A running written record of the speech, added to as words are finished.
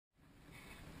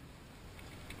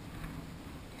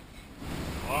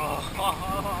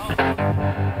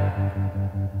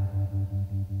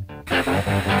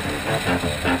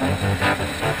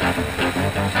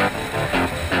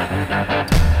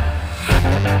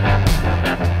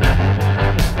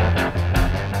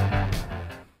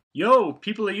Yo,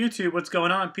 people of YouTube, what's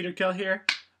going on? Peter Kell here.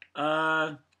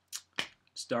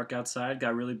 It's dark outside,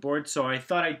 got really bored, so I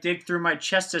thought I'd dig through my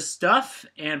chest of stuff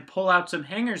and pull out some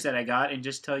hangers that I got and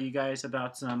just tell you guys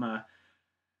about some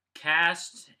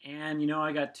cast. And, you know,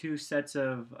 I got two sets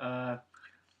of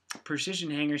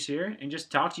precision hangers here and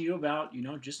just talk to you about, you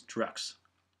know, just trucks.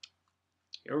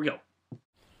 Here we go.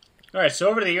 Alright,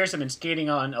 so over the years I've been skating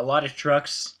on a lot of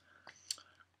trucks.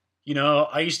 You know,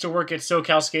 I used to work at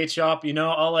SoCal Skate Shop. You know,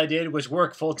 all I did was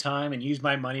work full-time and use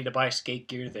my money to buy skate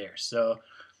gear there. So,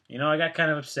 you know, I got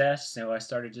kind of obsessed. So I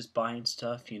started just buying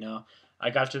stuff, you know. I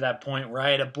got to that point where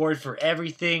I had a board for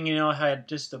everything. You know, I had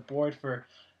just a board for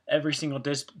every single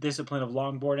discipline of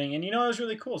longboarding. And, you know, it was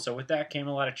really cool. So with that came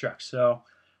a lot of trucks. So,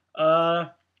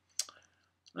 let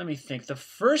me think. The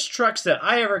first trucks that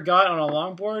I ever got on a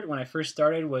longboard when I first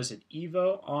started was an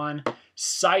Evo on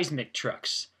Seismic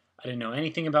Trucks. I didn't know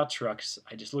anything about trucks.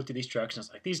 I just looked at these trucks and I was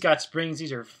like, these got springs.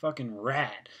 These are fucking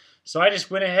rad. So I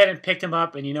just went ahead and picked them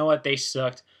up, and you know what? They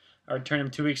sucked. I returned them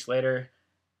 2 weeks later.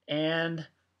 And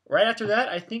right after that,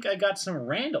 I think I got some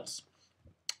Randals.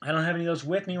 I don't have any of those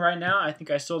with me right now. I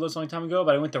think I sold those a long time ago,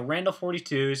 but I went to Randal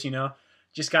 42s, you know.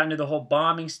 Just got into the whole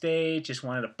bombing stage. Just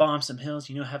wanted to bomb some hills,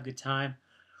 you know, have a good time.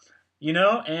 You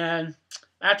know, and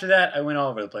after that, I went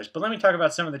all over the place. But let me talk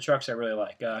about some of the trucks I really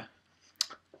like.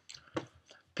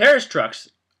 Paris trucks.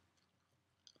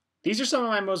 These are some of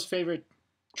my most favorite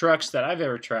trucks that I've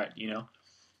ever tried, you know.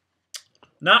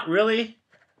 Not really.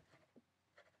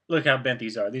 Look how bent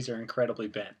these are. These are incredibly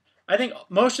bent. I think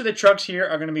most of the trucks here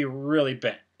are going to be really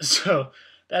bent. So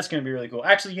that's going to be really cool.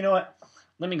 Actually, you know what?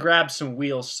 Let me grab some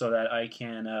wheels so that I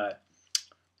can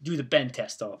do the bend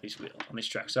test on these wheels, on these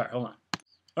trucks. All right, hold on.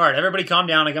 All right, everybody calm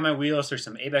down. I got my wheels. There's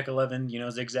some ABEC 11, you know,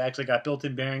 zigzags. I got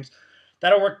built-in bearings.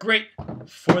 That'll work great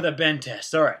for the bend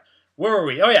test. All right, where were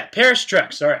we? Oh, yeah, Paris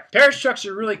trucks. All right, Paris trucks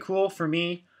are really cool for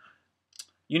me.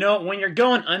 You know, when you're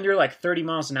going under like 30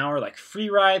 miles an hour, like free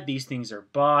ride, these things are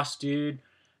boss, dude.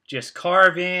 Just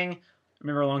carving. I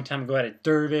remember a long time ago I had a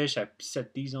Dervish. I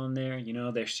set these on there. You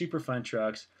know, they're super fun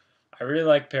trucks. I really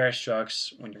like Paris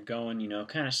trucks when you're going, you know,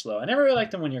 kind of slow. I never really liked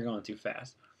them when you're going too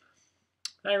fast.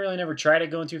 I really never tried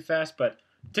it going too fast, but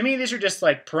to me, these are just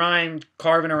like primed,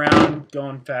 carving around,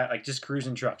 going fast, like just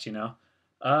cruising trucks, you know.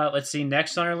 Let's see,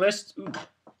 next on our list, ooh,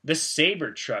 the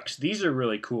Sabre trucks. These are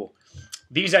really cool.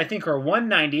 These, I think, are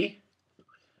 190,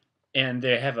 and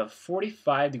they have a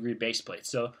 45-degree base plate.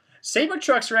 So Sabre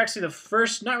trucks are actually the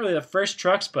first, not really the first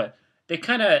trucks, but they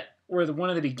kind of were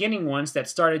one of the beginning ones that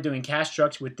started doing cast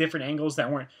trucks with different angles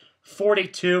that weren't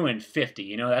 42 and 50.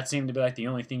 You know, that seemed to be like the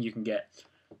only thing you can get.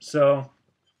 So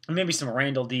maybe some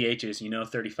Randal DHs, you know,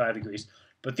 35 degrees.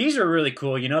 But these are really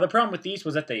cool. You know, the problem with these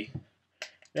was that they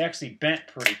actually bent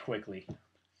pretty quickly.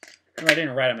 I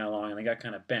didn't ride them that long, and they got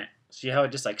kind of bent. See how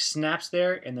it just like snaps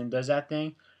there and then does that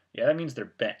thing? Yeah, that means they're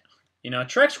bent. You know,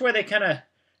 trucks where they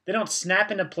don't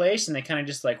snap into place and they kind of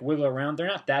just like wiggle around, they're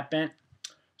not that bent.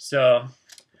 So,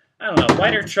 I don't know.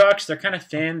 Lighter trucks, they're kind of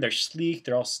thin, they're sleek,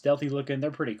 they're all stealthy looking,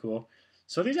 they're pretty cool.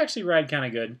 So these actually ride kind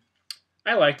of good.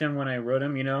 I liked them when I rode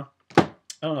them, you know.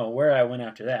 I don't know where I went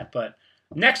after that, but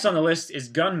next on the list is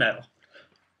Gunmetal.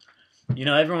 You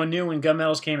know, everyone knew when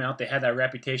Gunmetals came out, they had that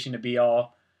reputation to be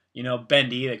all, you know,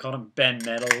 bendy. They called them bend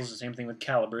metals. The same thing with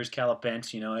calibers,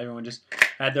 calipents. You know, everyone just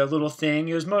had their little thing.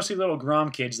 It was mostly little Grom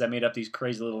kids that made up these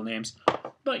crazy little names.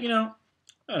 But, you know,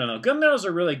 I don't know. Gunmetals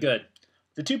are really good.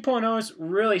 The 2.0s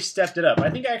really stepped it up.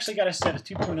 I think I actually got a set of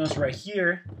 2.0s right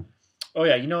here. Oh,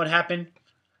 yeah, you know what happened?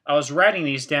 I was riding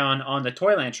these down on the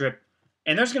Toyland trip.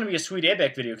 And there's going to be a sweet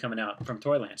ABEC video coming out from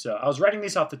Toyland. So I was riding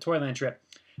these off the Toyland trip,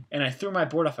 and I threw my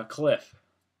board off a cliff.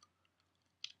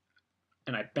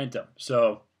 And I bent them.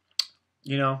 So,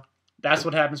 you know, that's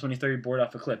what happens when you throw your board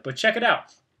off a cliff. But check it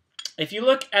out. If you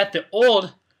look at the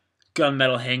old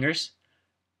Gunmetal hangers,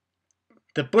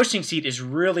 the bushing seat is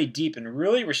really deep and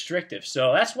really restrictive.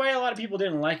 So that's why a lot of people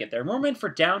didn't like it. They're more meant for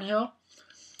downhill.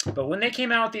 But when they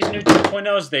came out with these new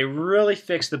 2.0s, they really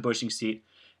fixed the bushing seat.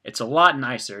 It's a lot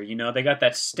nicer, you know. They got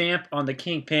that stamp on the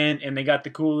kingpin, and they got the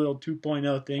cool little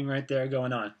 2.0 thing right there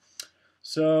going on.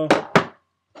 So,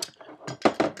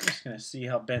 I'm just going to see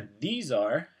how bent these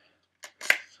are.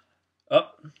 Oh,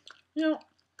 you know,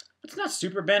 it's not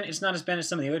super bent. It's not as bent as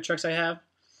some of the other trucks I have.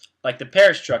 Like the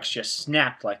Paris trucks just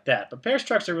snapped like that. But Paris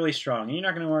trucks are really strong, and you're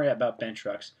not going to worry about bent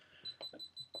trucks.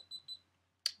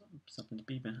 Something's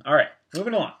beeping. All right,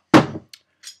 moving along.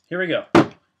 Here we go.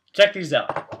 Check these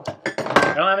out.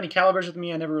 I don't have any calibers with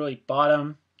me. I never really bought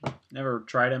them. Never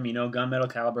tried them. You know,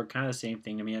 gunmetal, caliber, kind of the same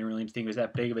thing to me. I didn't really think it was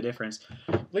that big of a difference.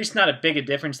 At least not a big a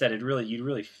difference that you'd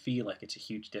really feel like it's a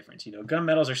huge difference. You know,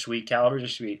 gunmetals are sweet. Calibers are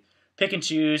sweet. Pick and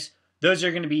choose. Those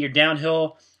are going to be your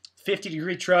downhill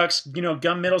 50-degree trucks. You know,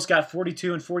 Gunmetal's got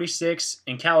 42 and 46,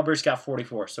 and Caliber's got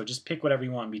 44. So just pick whatever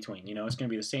you want in between. You know, it's going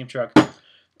to be the same truck,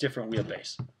 different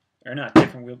wheelbase. Or not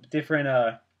different,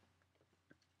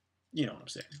 you know what I'm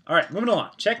saying. All right, moving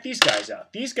along. Check these guys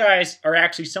out. These guys are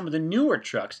actually some of the newer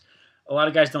trucks. A lot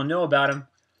of guys don't know about them.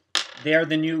 They are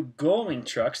the new Gullwing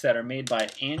trucks that are made by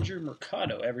Andrew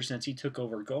Mercado ever since he took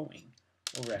over Gullwing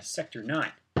over at Sector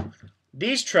 9.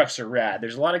 These trucks are rad.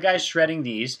 There's a lot of guys shredding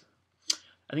these.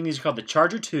 I think these are called the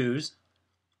Charger 2s.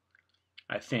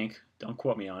 I think. Don't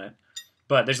quote me on it.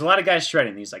 But there's a lot of guys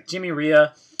shredding these, like Jimmy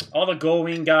Rhea, all the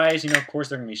Gullwing guys. You know, of course,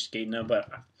 they're going to be skating them. But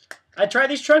I tried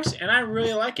these trucks, and I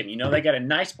really like them. You know, they got a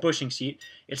nice bushing seat.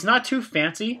 It's not too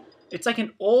fancy. It's like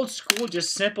an old school,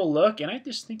 just simple look, and I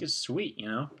just think it's sweet, you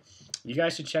know. You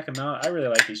guys should check them out. I really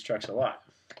like these trucks a lot.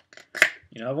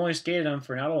 You know, I've only skated them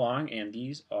for not long, and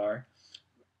these are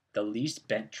the least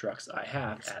bent trucks I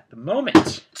have at the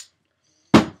moment.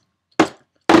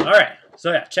 Alright,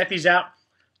 so yeah, check these out.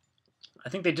 I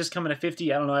think they just come in at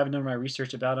 50. I don't know, I haven't done my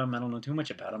research about them. I don't know too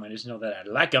much about them. I just know that I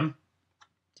like them.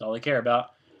 That's all I care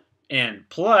about. And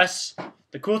plus,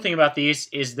 the cool thing about these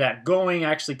is that Gullwing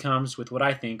actually comes with what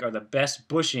I think are the best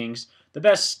bushings, the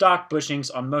best stock bushings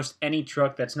on most any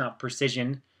truck that's not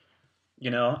precision.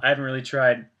 You know, I haven't really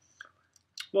tried.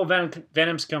 Well,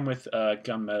 Venoms come with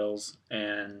gunmetals,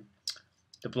 and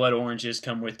the blood oranges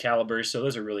come with calibers, so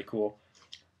those are really cool.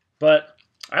 But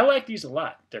I like these a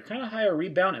lot. They're kind of higher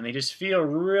rebound, and they just feel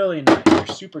really nice. They're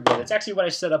super good. It's actually what I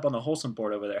set up on the Wholesome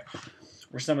board over there.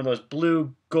 Were some of those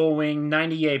blue Gullwing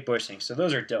 98 bushings. So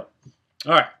those are dope.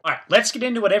 All right. Let's get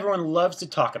into what everyone loves to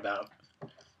talk about.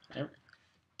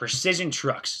 Precision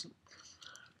trucks.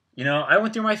 You know, I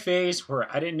went through my phase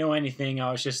where I didn't know anything. I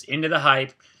was just into the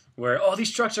hype. Where, oh,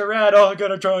 these trucks are rad. Oh, I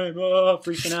gotta try them. Oh,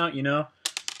 freaking out, you know.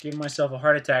 Giving myself a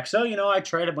heart attack. So, you know, I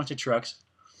tried a bunch of trucks.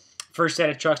 First set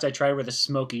of trucks I tried were the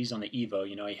Smokies on the Evo.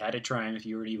 You know, you had to try them if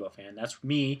you were an Evo fan. That's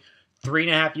me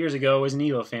 3.5 years ago was an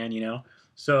Evo fan, you know.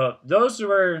 So those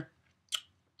were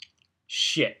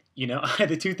shit, you know. I had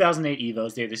the 2008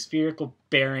 Evos. They had the spherical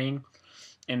bearing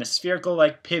and the spherical,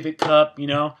 like, pivot cup, you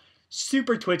know.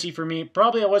 Super twitchy for me.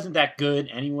 Probably I wasn't that good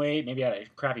anyway. Maybe I had a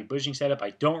crappy bushing setup.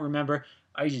 I don't remember.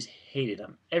 I just hated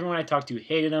them. Everyone I talked to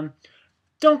hated them.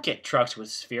 Don't get trucks with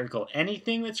spherical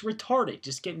anything that's retarded.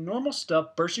 Just get normal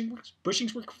stuff.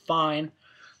 Bushings work fine.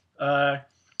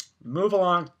 Move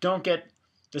along. Don't get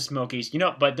the Smokies. You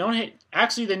know, but don't hit.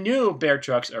 Actually, the new Bear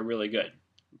trucks are really good.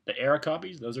 The Aera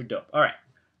copies, those are dope. All right,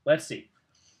 let's see.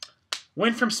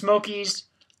 Went from Smokies,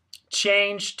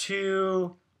 changed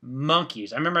to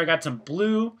Munkaes. I remember I got some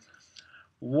blue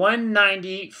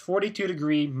 190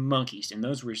 42-degree Munkaes, and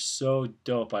those were so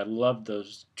dope. I loved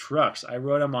those trucks. I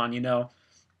rode them on, you know,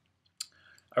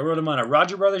 I rode them on a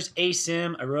Roger Brothers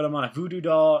A-Sim. I rode them on a Voodoo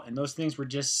Doll, and those things were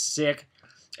just sick.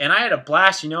 And I had a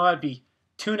blast, you know. I'd be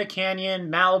Tuna Canyon,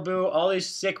 Malibu, all these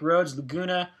sick roads,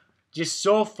 Laguna. Just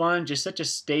so fun, just such a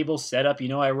stable setup. You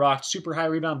know, I rocked super high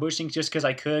rebound bushings just because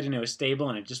I could, and it was stable,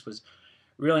 and it just was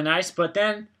really nice. But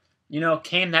then, you know,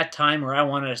 came that time where I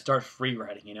wanted to start free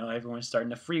riding. You know, everyone's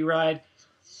starting to free ride.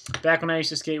 Back when I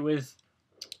used to skate with,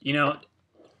 you know,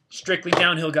 strictly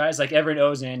downhill guys like Everett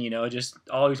Ozan, you know, just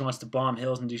always wants to bomb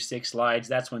hills and do 6 slides.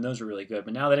 That's when those were really good.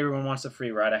 But now that everyone wants to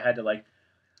free ride, I had to, like,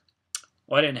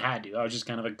 well, I didn't have to. I was just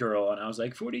kind of a girl, and I was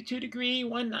like, 42-degree,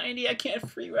 190, I can't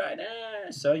free ride.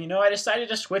 So, you know, I decided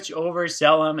to switch over,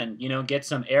 sell them, and, you know, get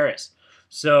some Aeras.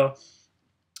 So,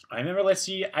 I remember, let's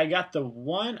see, I got the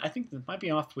one, I think it might be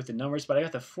off with the numbers, but I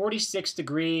got the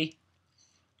 46-degree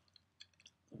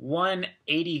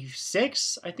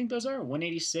 186, I think those are,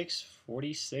 186,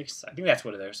 46, I think that's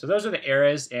what it is. So those are the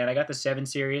Aeras, and I got the 7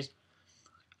 series.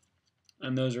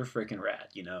 And those are freaking rad,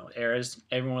 you know. Aeras,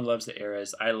 everyone loves the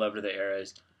Aeras. I loved the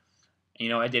Aeras. You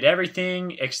know, I did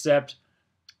everything except,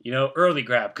 you know, early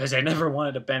grab because I never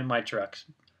wanted to bend my trucks.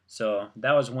 So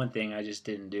that was one thing I just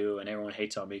didn't do, and everyone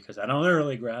hates on me because I don't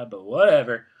early grab, but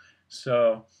whatever.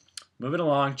 So moving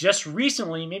along. Just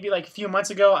recently, maybe like a few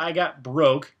months ago, I got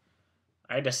broke.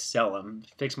 I had to sell them,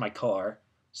 fix my car.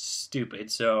 Stupid.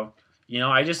 So, you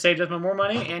know, I just saved up more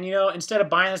money, and, you know, instead of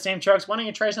buying the same trucks, why don't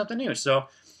you try something new? So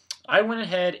I went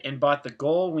ahead and bought the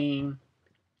Gullwing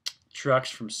trucks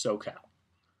from SoCal.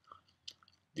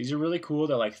 These are really cool.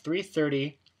 They're like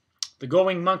 $330. The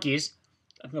Gullwing Munkaes,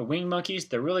 the Wing Munkaes,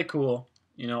 they're really cool.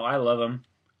 You know, I love them.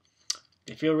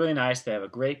 They feel really nice. They have a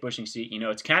great bushing seat. You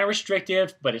know, it's kind of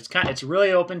restrictive, but it's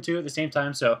really open too at the same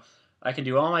time. So I can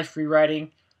do all my free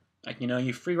riding. Like, you know,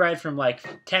 you free ride from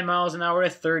like 10 miles an hour to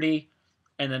 30,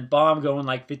 and then bomb going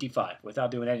like 55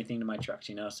 without doing anything to my trucks.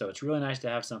 You know, so it's really nice to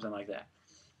have something like that.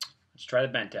 Let's try the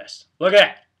bend test. Look at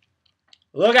it.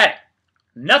 Look at it.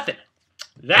 Nothing.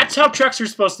 That's how trucks are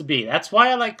supposed to be. That's why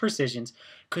I like Precisions,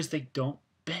 because they don't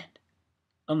bend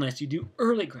unless you do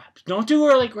early grabs. Don't do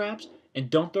early grabs, and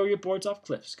don't throw your boards off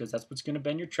cliffs, because that's what's going to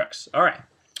bend your trucks. All right.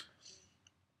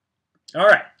 All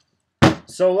right.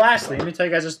 So lastly, let me tell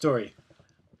you guys a story.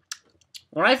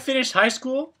 When I finished high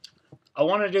school, I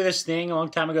wanted to do this thing a long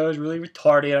time ago. It was really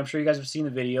retarded. I'm sure you guys have seen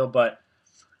the video, but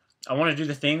I want to do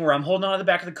the thing where I'm holding on to the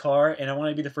back of the car, and I want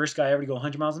to be the first guy ever to go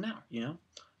 100 miles an hour, you know?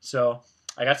 So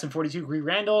I got some 42-degree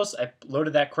Randals. I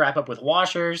loaded that crap up with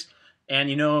washers, and,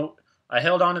 you know, I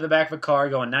held on to the back of a car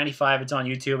going 95. It's on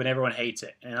YouTube, and everyone hates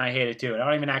it, and I hate it too. And I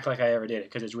don't even act like I ever did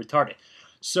it because it's retarded.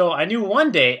 So I knew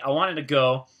one day I wanted to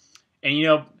go, and, you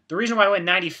know, the reason why I went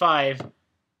 95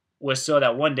 was so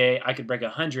that one day I could break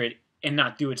 100 and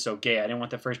not do it so gay. I didn't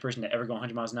want the first person to ever go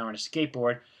 100 miles an hour on a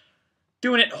skateboard.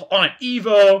 Doing it on an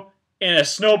Evo in a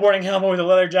snowboarding helmet with a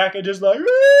leather jacket, just like,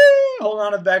 holding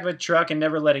on to the back of a truck and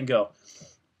never letting go.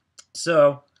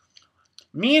 So,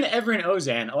 me and Everin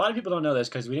Ozan, a lot of people don't know this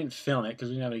because we didn't film it because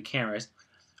we didn't have any cameras,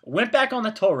 went back on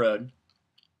the toll road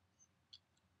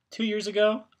 2 years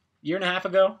ago, year and a half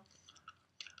ago,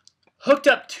 hooked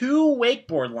up 2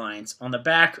 wakeboard lines on the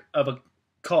back of a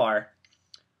car,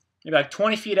 maybe like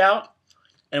 20 feet out,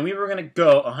 and we were going to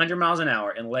go 100 miles an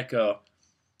hour and let go,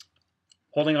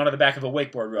 holding onto the back of a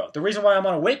wakeboard rope. The reason why I'm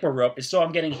on a wakeboard rope is so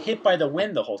I'm getting hit by the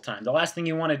wind the whole time. The last thing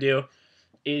you want to do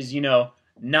is, you know,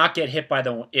 not get hit by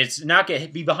the, it's not get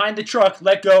hit, be behind the truck,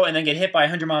 let go, and then get hit by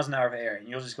 100 miles an hour of air, and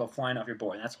you'll just go flying off your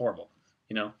board, and that's horrible,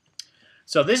 you know.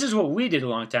 So this is what we did a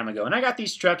long time ago, and I got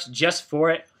these trucks just for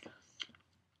it.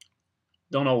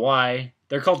 Don't know why.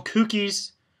 They're called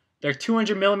Kookys. They're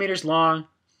 200 millimeters long,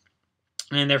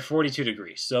 and they're 42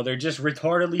 degrees. So they're just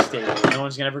retardedly stable. No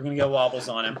one's ever going to get wobbles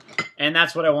on them. And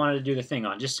that's what I wanted to do the thing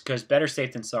on, just because better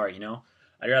safe than sorry, you know?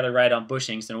 I'd rather ride on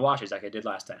bushings than washers like I did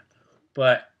last time.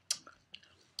 But,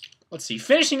 let's see.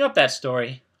 Finishing up that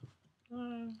story.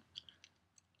 You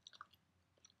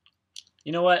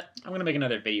know what? I'm going to make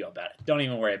another video about it. Don't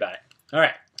even worry about it. All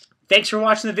right. Thanks for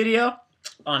watching the video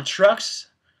on trucks.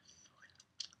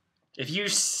 If you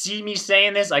see me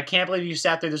saying this, I can't believe you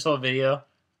sat through this whole video.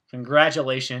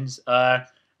 Congratulations. Let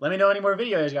me know any more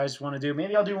videos you guys want to do.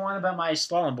 Maybe I'll do one about my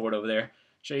slalom board over there.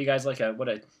 Show you guys like what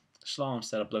a slalom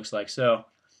setup looks like. So,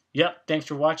 yep, thanks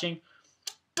for watching.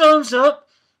 Thumbs up.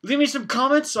 Leave me some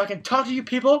comments so I can talk to you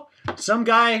people. Some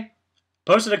guy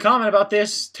posted a comment about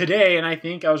this today, and I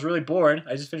think I was really bored.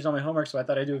 I just finished all my homework, so I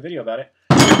thought I'd do a video about it.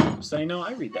 So you know,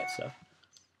 I read that stuff.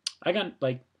 I got,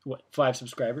 like, what, 5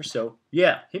 subscribers, so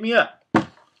yeah, hit me up.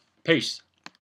 Peace.